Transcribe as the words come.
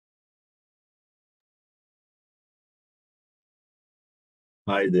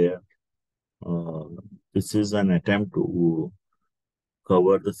Hi there. Uh, this is an attempt to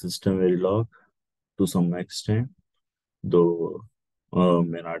cover the system Verilog to some extent, though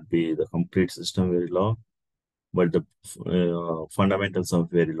may not be the complete system Verilog, but the fundamentals of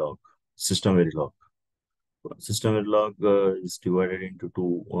Verilog, system Verilog. System Verilog is divided into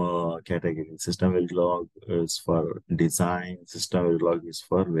two categories. System Verilog is for design, system Verilog is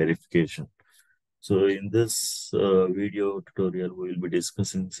for verification. So in this video tutorial, we will be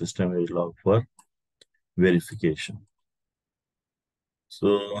discussing system Verilog for verification.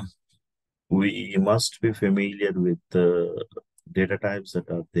 So we must be familiar with the data types that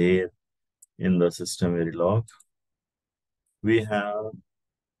are there in the system Verilog. We have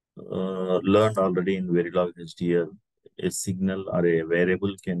learned already in Verilog HDL, a signal or a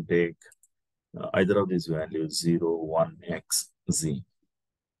variable can take either of these values, 0, 1, X, Z.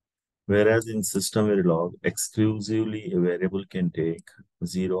 Whereas in system Verilog, exclusively a variable can take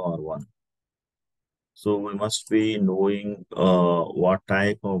 0 or 1. So we must be knowing what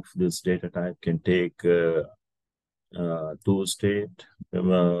type of this data type can take two-state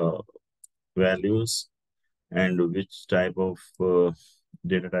values and which type of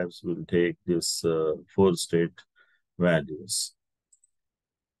data types will take this four-state values.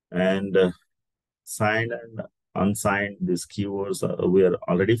 And signed and unsigned, these keywords we are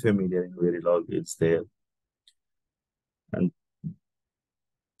already familiar in Verilog, it's there. And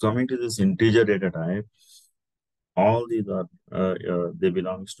coming to this integer data type, all these are, they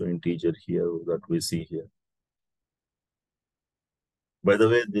belongs to integer here that we see here. By the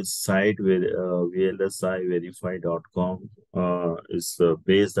way, this site with vlsiverify.com is the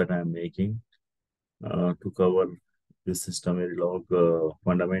base that I'm making to cover the system Verilog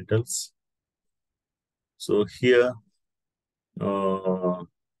fundamentals. So here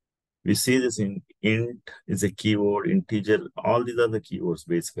we see this in int is a keyword, integer, all these are the keywords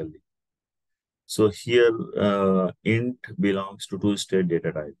basically. So here int belongs to two-state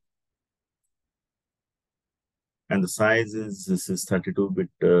data type. And the size is, this is 32-bit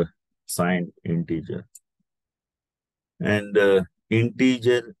signed integer. And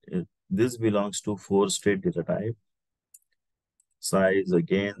integer, this belongs to four-state data type. Size,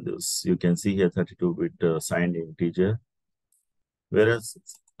 again, this you can see here 32-bit signed integer. Whereas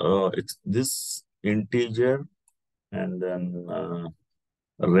it's this integer and then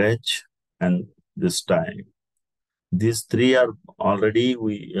reg and this time. These three are already,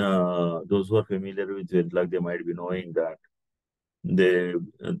 those who are familiar with Verilog, they might be knowing that they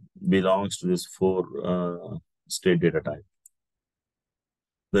belongs to this four-state data type.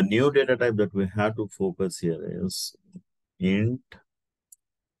 The new data type that we have to focus here is int,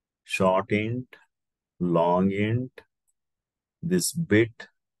 short int, long int, this bit,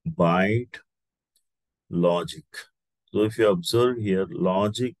 byte, logic. So if you observe here,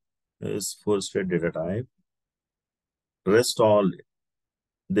 logic is four-state data type. Rest all,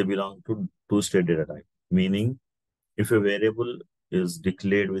 they belong to two-state data type, meaning if a variable is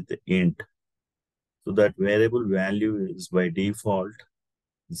declared with the int, so that variable value is by default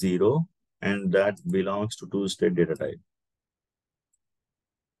 0, and that belongs to two-state data type.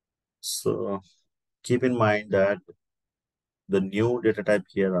 So keep in mind that the new data type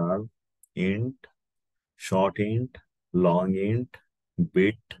here are int, short int, long int,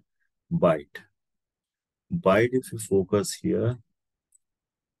 bit, byte. Byte, if you focus here,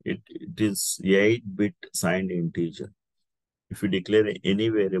 it is 8-bit signed integer. If you declare any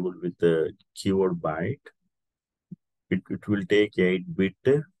variable with the keyword byte, it will take 8 bits,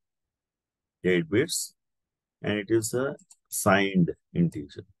 and it is a signed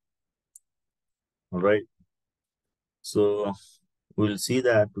integer. All right. So we'll see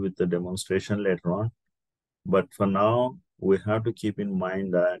that with the demonstration later on. But for now, we have to keep in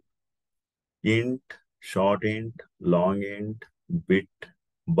mind that int, short int, long int, bit,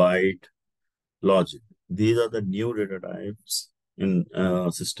 byte, logic. These are the new data types in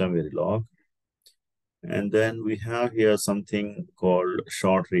system Verilog. And then we have here something called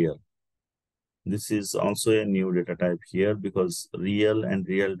short real. This is also a new data type here because real and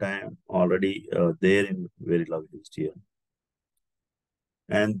real time already there in Verilog HDL.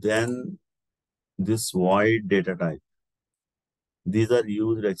 And then this void data type. These are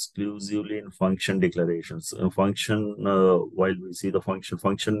used exclusively in function declarations. Function, while we see the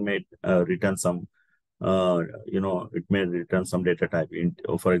function may return some, it may return some data type.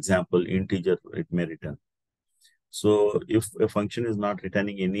 For example, integer, it may return. So if a function is not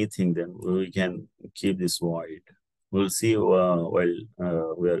returning anything, then we can keep this void. We'll see while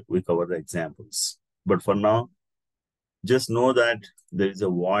we cover the examples. But for now, just know that there is a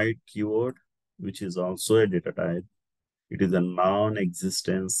void keyword, which is also a data type. It is a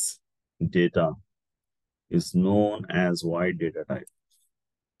non-existence data is known as void data type.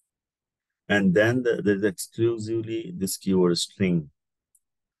 And then there's exclusively this keyword string.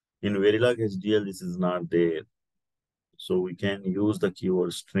 In Verilog HDL, this is not there. So we can use the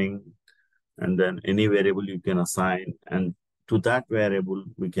keyword string, and then any variable you can assign, and to that variable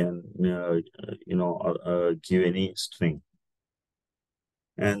we can give any string.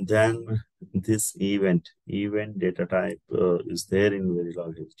 And then this event data type is there in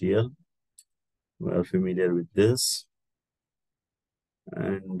Verilog HDL. We are familiar with this.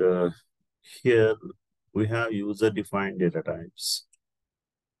 And here we have user-defined data types.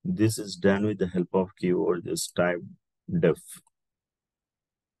 This is done with the help of keyword this type def.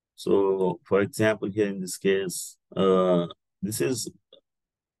 So for example, here in this case, this is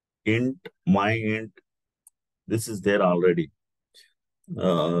int, my int, this is there already.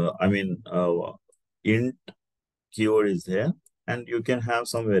 Int keyword is there, and you can have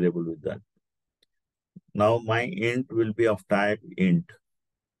some variable with that. Now my int will be of type int.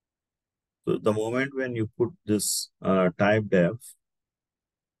 So the moment when you put this type def,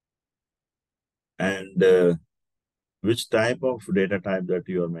 and which type of data type that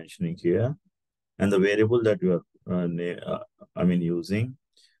you are mentioning here, and the variable that you are using.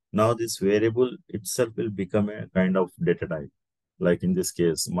 Now this variable itself will become a kind of data type. Like in this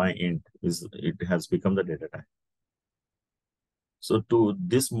case, my int it has become the data type. So to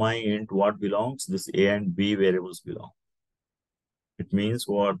this my int, what belongs? This A and B variables belong. It means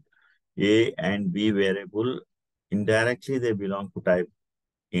what? A and B variable, indirectly they belong to type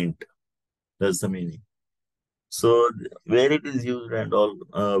int. That's the meaning. So where it is used and all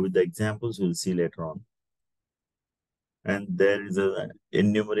with the examples we'll see later on. And there is a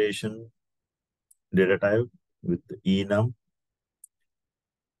enumeration data type with enum,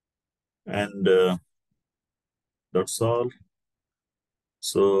 and that's all.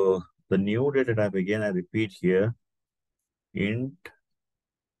 So the new data type, again I repeat here, int,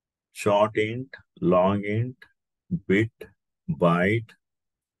 short int, long int, bit, byte,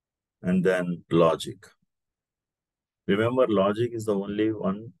 and then logic. Remember, logic is the only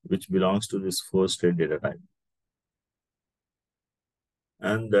one which belongs to this four-state data type.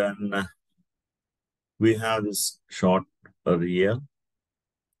 And then we have this short real,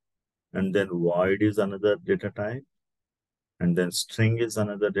 and then void is another data type, and then string is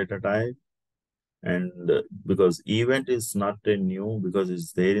another data type. And because event is not a new, because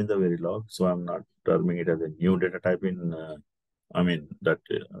it's there in the Verilog, so I'm not terming it as a new data type in,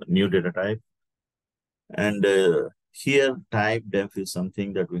 new data type. And here type def is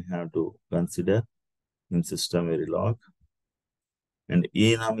something that we have to consider in SystemVerilog. And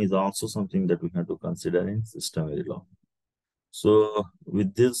enum is also something that we have to consider in SystemVerilog. So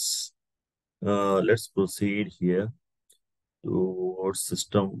with this, let's proceed here towards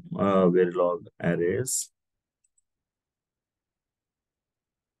SystemVerilog arrays.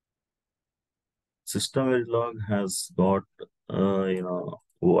 SystemVerilog has got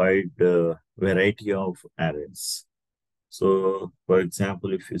wide variety of arrays. So for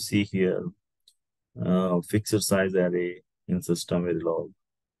example, if you see here, fixed size array in SystemVerilog,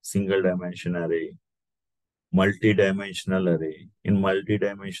 single dimension array, multi-dimensional array. In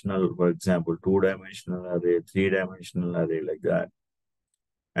multi-dimensional, for example, two-dimensional array, three-dimensional array, like that.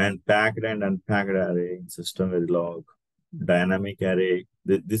 And packed and unpacked array in SystemVerilog, dynamic array.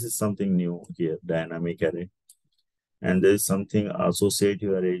 This is something new here, dynamic array. And there is something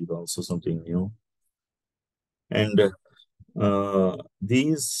associative array is also something new. And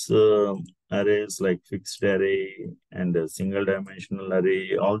these arrays like fixed array and a single dimensional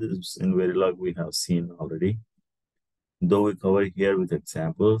array, all this in Verilog we have seen already, though we cover here with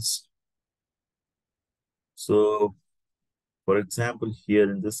examples. So for example, here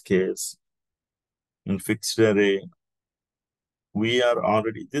in this case, in fixed array, we are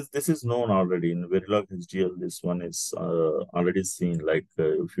already, this is known already in Verilog HDL. This one is already seen, like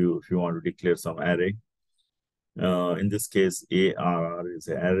if you want to declare some array. In this case, ARR is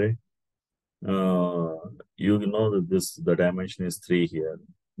an array. You know that the dimension is 3 here.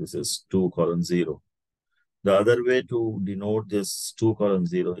 This is 2:0. The other way to denote this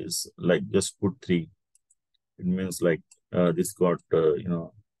 2:0 is like just put 3. It means like this got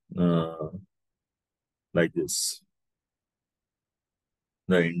like this.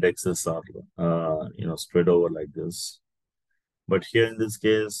 The indexes are spread over like this. But here in this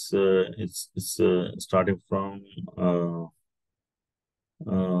case, it's starting from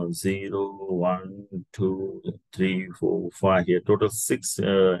 0, 1, 2, 3, 4, 5 here. Total 6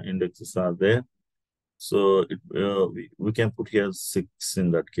 indexes are there. So we can put here 6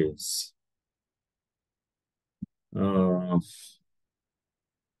 in that case. Uh,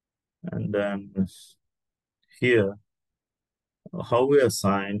 and then here, how we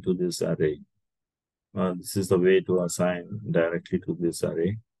assign to this array. This is the way to assign directly to this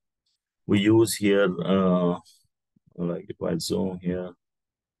array. We use here, like if I zoom here,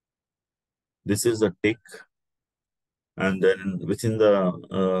 this is the tick. And then within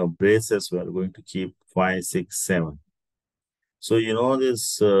the braces, we are going to keep 5, 6, 7. So, you know,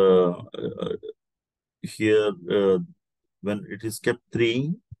 this here, when it is kept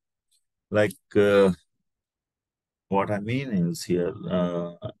 3, like what I mean is here,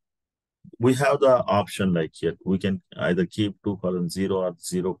 we have the option like here, we can either keep 2 colon 0 or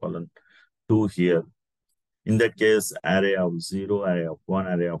 0 colon 2 here. In that case, array of 0, array of 1,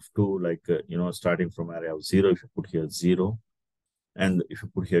 array of 2, like, you know, starting from array of 0, if you put here 0, and if you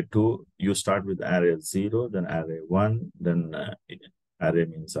put here 2, you start with array 0, then array 1, then array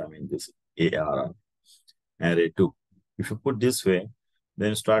means, I mean, this ARR, array 2. If you put this way,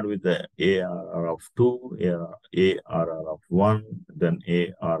 then start with the ARR of 2, ARR of 1, then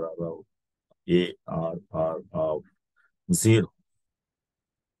ARR of 0.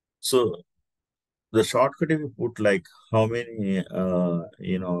 So the shortcut, if you put like how many,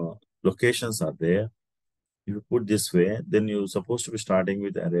 you know, locations are there, if you put this way, then you're supposed to be starting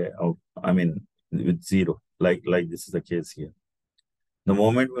with array of, I mean, with 0, like this is the case here. The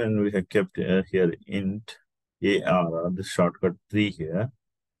moment when we have kept here int ARR, the shortcut 3 here,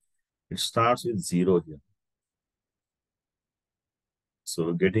 it starts with 0 here.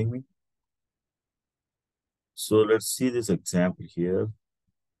 So getting me? So let's see this example here.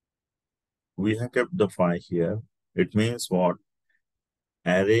 We have kept the 5 here. It means what?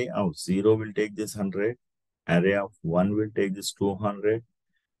 Array of 0 will take this 100. Array of 1 will take this 200.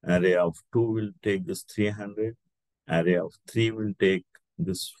 Array of 2 will take this 300. Array of 3 will take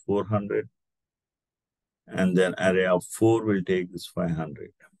this 400. And then array of 4 will take this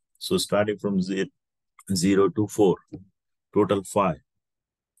 500. So starting from 0 to 4, total 5.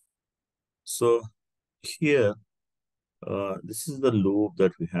 So here, this is the loop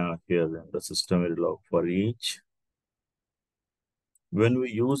that we have here in the SystemVerilog for each. When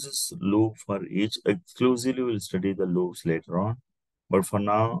we use this loop for each, exclusively we'll study the loops later on. But for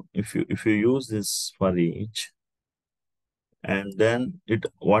now, if you use this for each, and then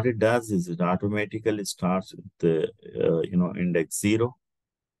what it does is it automatically starts with the you know, index 0,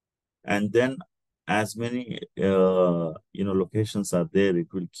 and then as many you know, locations are there,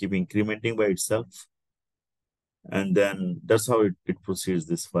 it will keep incrementing by itself. And then that's how it proceeds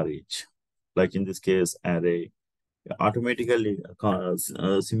this for each. Like in this case, array, automatically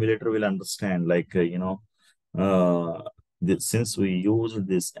simulator will understand, like, you know, since we use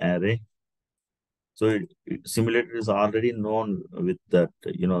this array, so simulator is already known with that,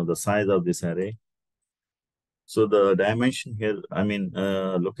 you know, the size of this array. So the dimension here, I mean,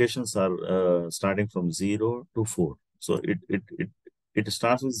 locations are starting from 0 to 4. So it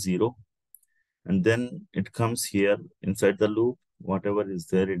starts with 0, and then it comes here inside the loop. Whatever is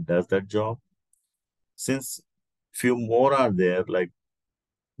there, it does that job. Since few more are there, like,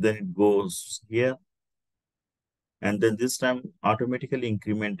 then it goes here, and then this time automatically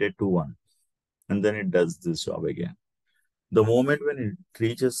incremented to 1, and then it does this job again. The moment when it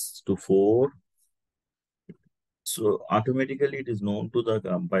reaches to 4, so automatically it is known to the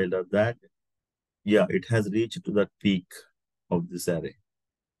compiler that, yeah, it has reached to the peak of this array.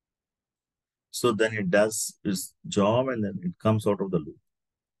 So then it does its job, and then it comes out of the loop.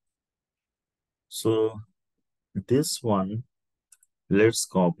 So this one, let's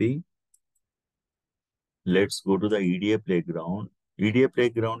copy. Let's go to the EDA Playground. EDA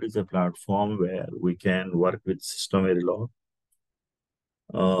Playground is a platform where we can work with SystemVerilog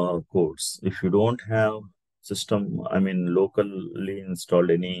codes. If you don't have locally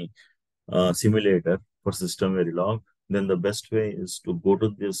installed any simulator for SystemVerilog, then the best way is to go to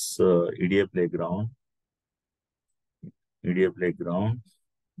this EDA Playground.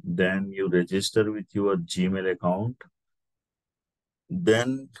 Then you register with your Gmail account.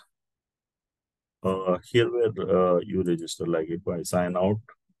 Then here where you register, like if I sign out,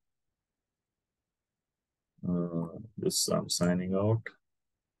 this I'm signing out.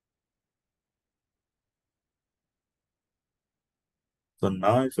 So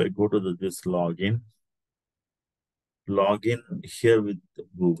now if I go to this login here with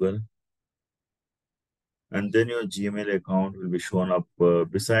Google, and then your Gmail account will be shown up.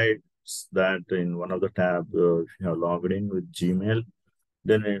 Besides that, in one of the tab, if you have logged in with Gmail,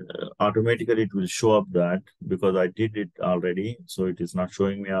 then automatically it will show up that, because I did it already, so it is not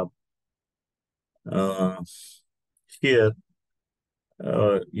showing me up. Here,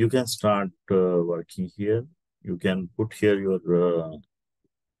 you can start working here. You can put here your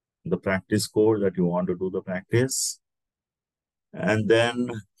the practice code that you want to do the practice, and then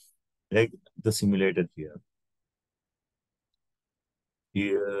take the simulator here.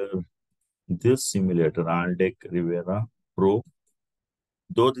 Here, this simulator, Aldec Rivera Pro,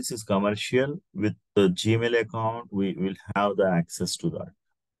 though this is commercial, with the Gmail account, we will have the access to that.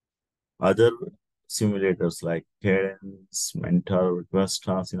 Other simulators like Cadence, Mentor,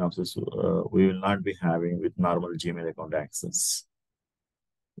 Questa, Synopsys, we will not be having with normal Gmail account access.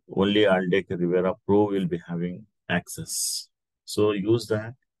 Only Aldec Rivera Pro will be having access. So use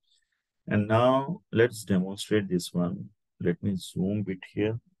that. And now let's demonstrate this one. Let me zoom it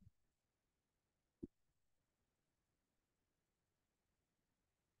here.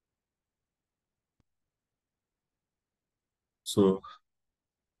 So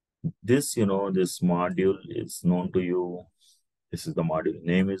this, this module is known to you. This is the module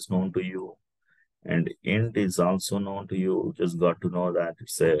name is known to you. And int is also known to you. Just got to know that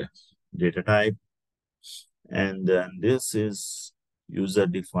it's a data type. And then this is user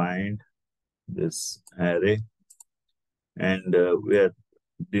defined, this array. And we are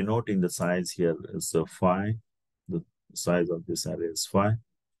denoting the size here is 5. The size of this array is 5.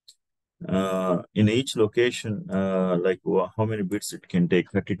 In each location, like how many bits it can take,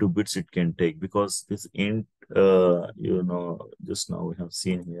 32 bits it can take, because this int, just now we have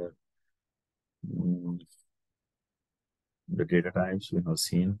seen here, the data types we have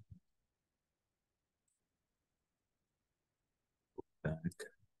seen. Back.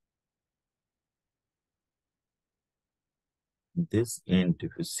 This int,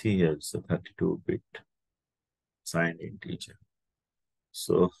 if you see here, it's a 32-bit signed integer.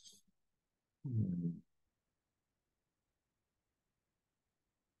 So,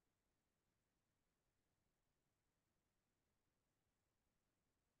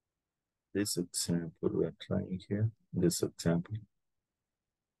 this example we're trying here, this example.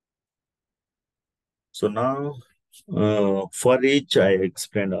 So now, for each, I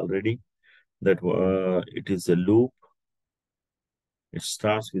explained already that it is a loop. It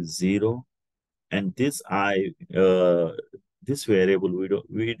starts with 0, and this this variable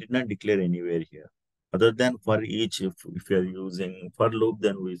we did not declare anywhere here, other than for each. If you are using for loop,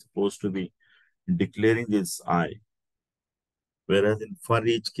 then we're supposed to be declaring this I, whereas in for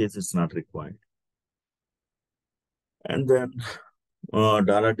each case it's not required. And then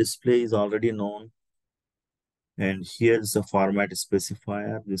dollar display is already known, and here is the format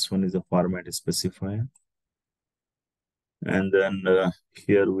specifier. This one is a format specifier. And then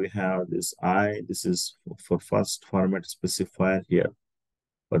here we have this I. This is for first format specifier here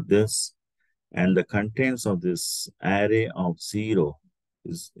for this. And the contents of this array of 0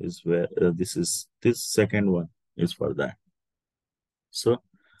 is where this second one is for that. So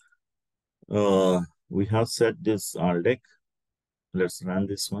we have set this Aldec. Let's run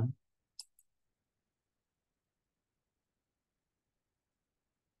this one.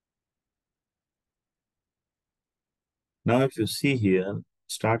 Now, if you see here,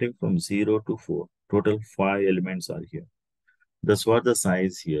 starting from 0 to 4, total 5 elements are here. That's what the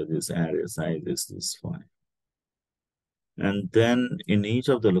size here, this array size is this 5. And then in each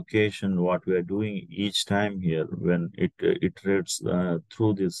of the location, what we are doing each time here, when it iterates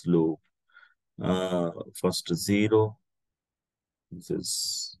through this loop, first 0, this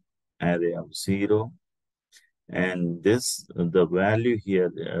is array of 0. And this, the value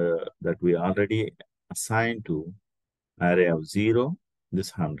here that we already assigned to array of 0,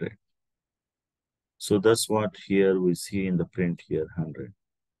 this 100. So that's what here we see in the print here, 100.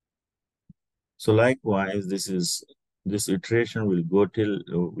 So likewise, this iteration will go till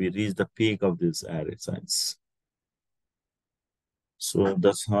we reach the peak of this array size. So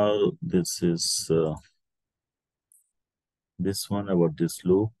that's how this is, this one about this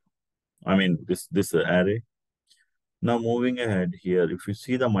loop. I mean, this array. Now moving ahead here, if you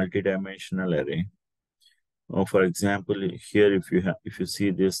see the multidimensional array, for example, here if you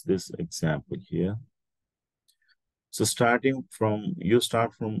see this example here. So you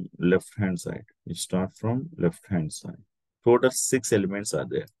start from left-hand side. You start from left-hand side. Total 6 elements are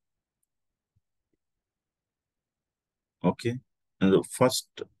there. Okay. And the first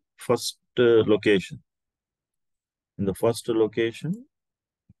location. In the first location,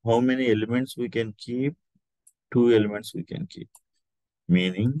 how many elements we can keep? 2 elements we can keep.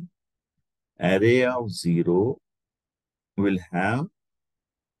 Meaning, array of 0 will have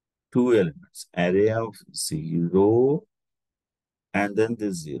 2 elements. Array of 0 and then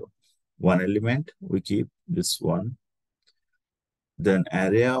this 0. 1 element, we keep this 1. Then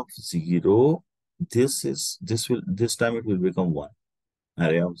array of 0, this time it will become 1.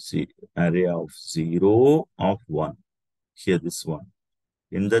 array of 0 of 1. Here this one.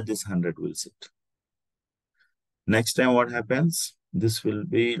 In that this 100 will sit. Next time what happens? This will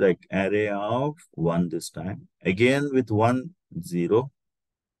be like array of 1 this time. Again with 1, 0.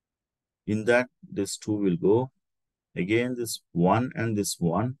 In that this 2 will go. Again this 1 and this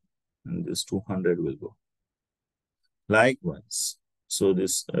 1 and this 200 will go. Likewise. So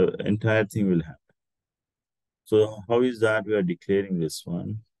this entire thing will happen. So how is that we are declaring this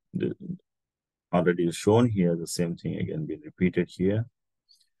one? Already shown here, the same thing again be repeated here.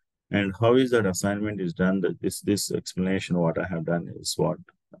 And how is that assignment is done? That this explanation what I have done is what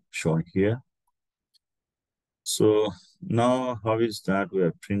shown here. So now how is that we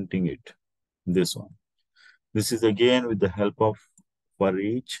are printing it? This one. This is again with the help of for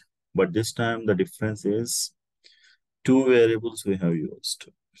each, but this time the difference is 2 variables we have used.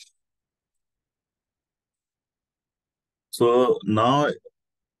 So now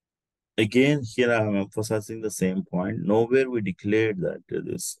again here I am emphasizing the same point. Nowhere we declared that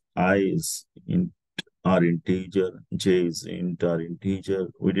this I is int or integer, j is int or integer.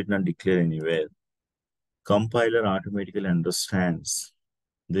 We did not declare anywhere. Compiler automatically understands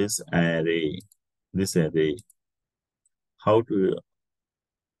this array, how to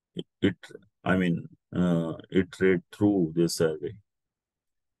iterate through this array.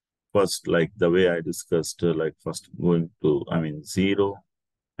 First, like the way I discussed, like first going to, 0,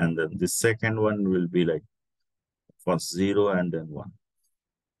 and then the second one will be like first 0 and then 1.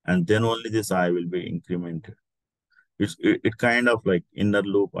 And then only this I will be incremented. It kind of like inner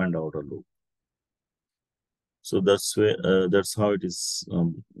loop and outer loop. So that's how it is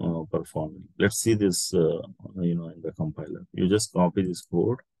performing. Let's see this, in the compiler. You just copy this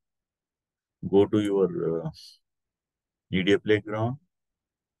code, go to your media playground,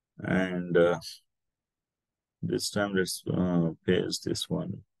 and this time let's paste this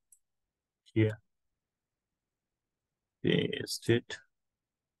one here. Paste it.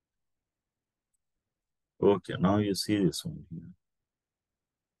 Okay, now you see this one here.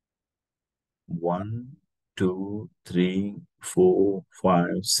 1, 2, 3, 4, 5,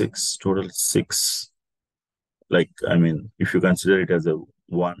 6, total 6. Like, if you consider it as a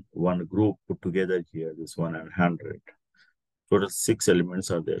one group put together here, this 100, total 6 elements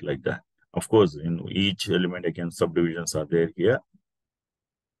are there like that. Of course, in each element again, subdivisions are there here.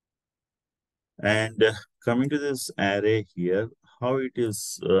 And coming to this array here, how it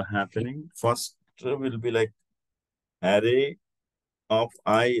is happening? First will be like array of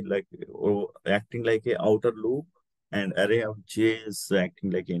I, like acting like a outer loop, and array of j is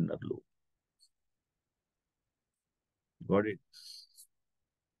acting like an inner loop. Got it?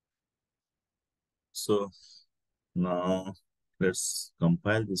 So now let's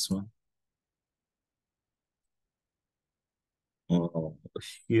compile this one.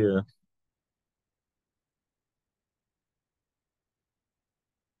 Here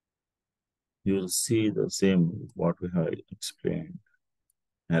you will see the same what we have explained.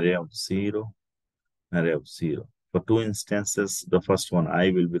 Array of 0, array of 0. For 2 instances, the first one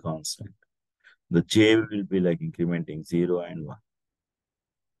I will be constant. The j will be like incrementing 0 and 1.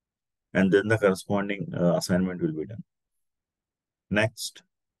 And then the corresponding assignment will be done. Next,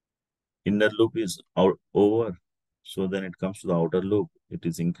 inner loop is over. So then it comes to the outer loop. It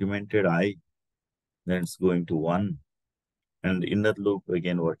is incremented I, then it's going to 1. And inner loop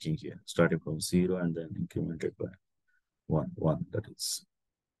again working here, starting from 0 and then incremented by 1, that is.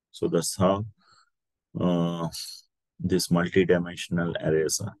 So that's how this multi-dimensional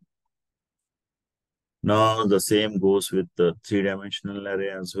arrays are. Now the same goes with the 3-dimensional array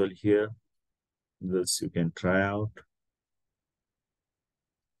as well here. This you can try out.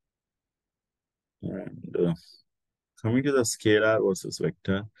 And coming to the scalar versus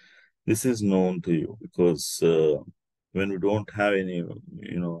vector, this is known to you because when we don't have any,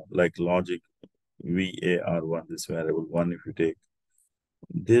 like logic, VAR1, this variable 1, if you take,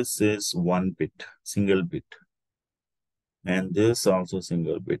 this is 1 bit, single bit. And this also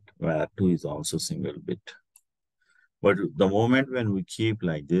single bit, where 2 is also single bit. But the moment when we keep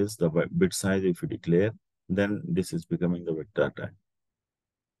like this, the bit size, if you declare, then this is becoming the vector type.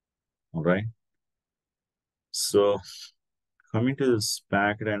 All right. So coming to this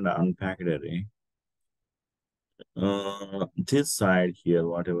packed and unpacked array, this side here,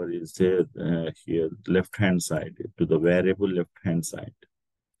 whatever is there here, left-hand side, to the variable left-hand side.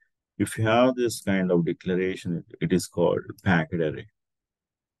 If you have this kind of declaration, it is called packed array.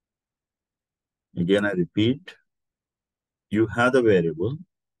 Again, I repeat, you have the variable,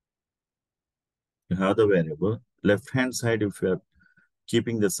 left-hand side, if you are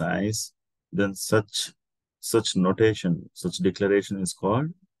keeping the size, then such such notation, such declaration is called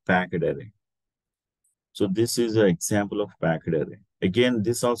packed array. So this is an example of packed array. Again,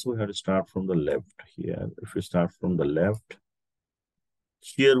 this also we have to start from the left here. If we start from the left,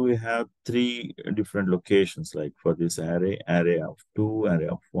 here we have three different locations, like for this array, array of 2, array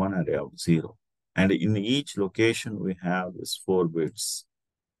of 1, array of 0. And in each location, we have this 4 bits.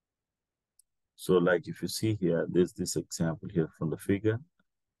 So like if you see here, there's this example here from the figure,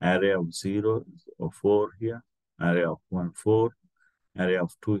 array of 0 or 4 here, array of 1, 4, array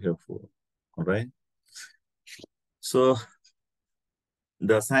of 2 here, 4. All right. So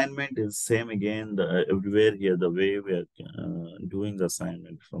the assignment is same again, everywhere here, the way we are doing the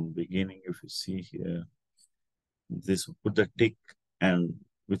assignment from beginning. If you see here, this put the tick, and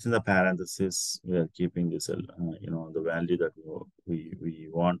within the parenthesis, we are keeping this, the value that we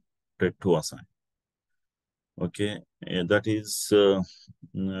wanted to assign. Okay, and that is,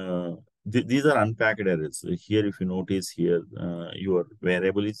 these are unpacked arrays. Here, if you notice here, your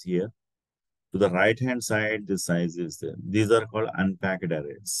variable is here. To the right-hand side, the size is there. These are called unpacked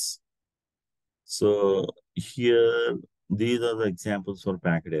arrays. So here, these are the examples for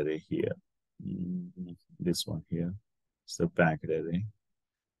packed array here. This one here, it's a packed array.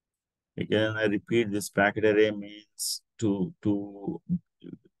 Again, I repeat, this packed array means to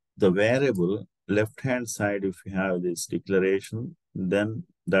the variable left-hand side, if you have this declaration, then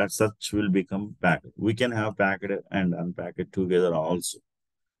that such will become packed. We can have packed and unpacked together also.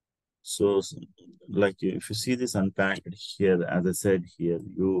 So like if you see this unpacked here, as I said here,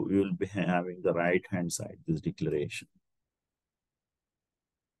 you will be having the right-hand side, this declaration.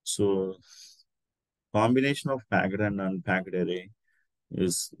 So combination of packed and unpacked array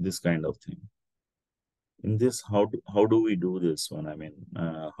is this kind of thing. In this, how do we do this one? I mean,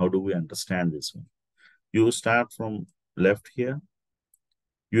 how do we understand this one? You start from left here.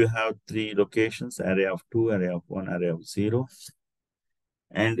 You have 3 locations, array of 2, array of 1, array of 0.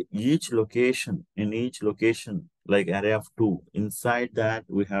 And each location, like array of 2, inside that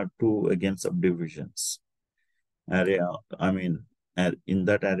we have 2 again subdivisions. In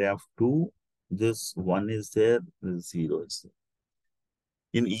that array of 2, this 1 is there, this 0 is there.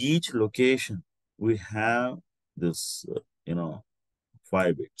 In each location, we have this,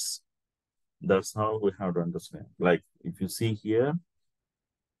 5 bits. That's how we have to understand. Like if you see here,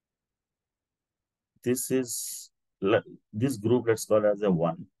 this is this group, let's call as a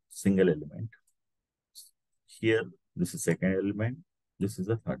 1 single element. Here, this is second element. This is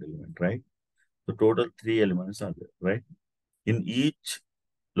the third element, right? So total 3 elements are there, right? In each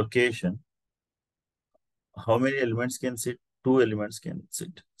location, how many elements can sit? 2 elements can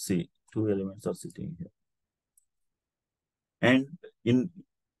sit. See, 2 elements are sitting here.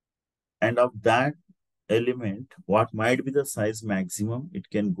 And of that element, what might be the size maximum? It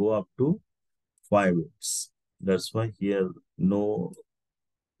can go up to 5 bits. That's why here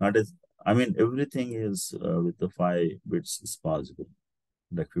everything is with the 5 bits is possible.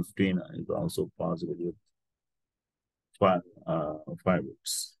 Like 15 is also possible with 5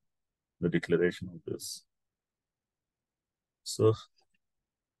 bits. The declaration of this. So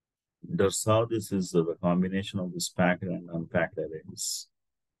that's how this is the combination of this packed and unpacked arrays.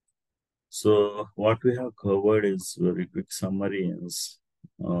 So what we have covered is very quick summary is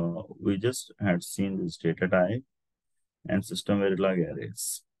we just had seen this data type and SystemVerilog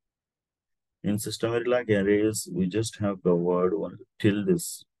arrays. In SystemVerilog arrays, we just have covered till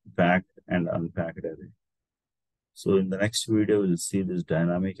this packed and unpacked array. So in the next video, we'll see this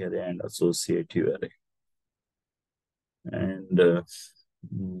dynamic array and associative array. And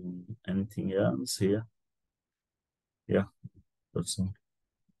anything else here? Yeah, that's all.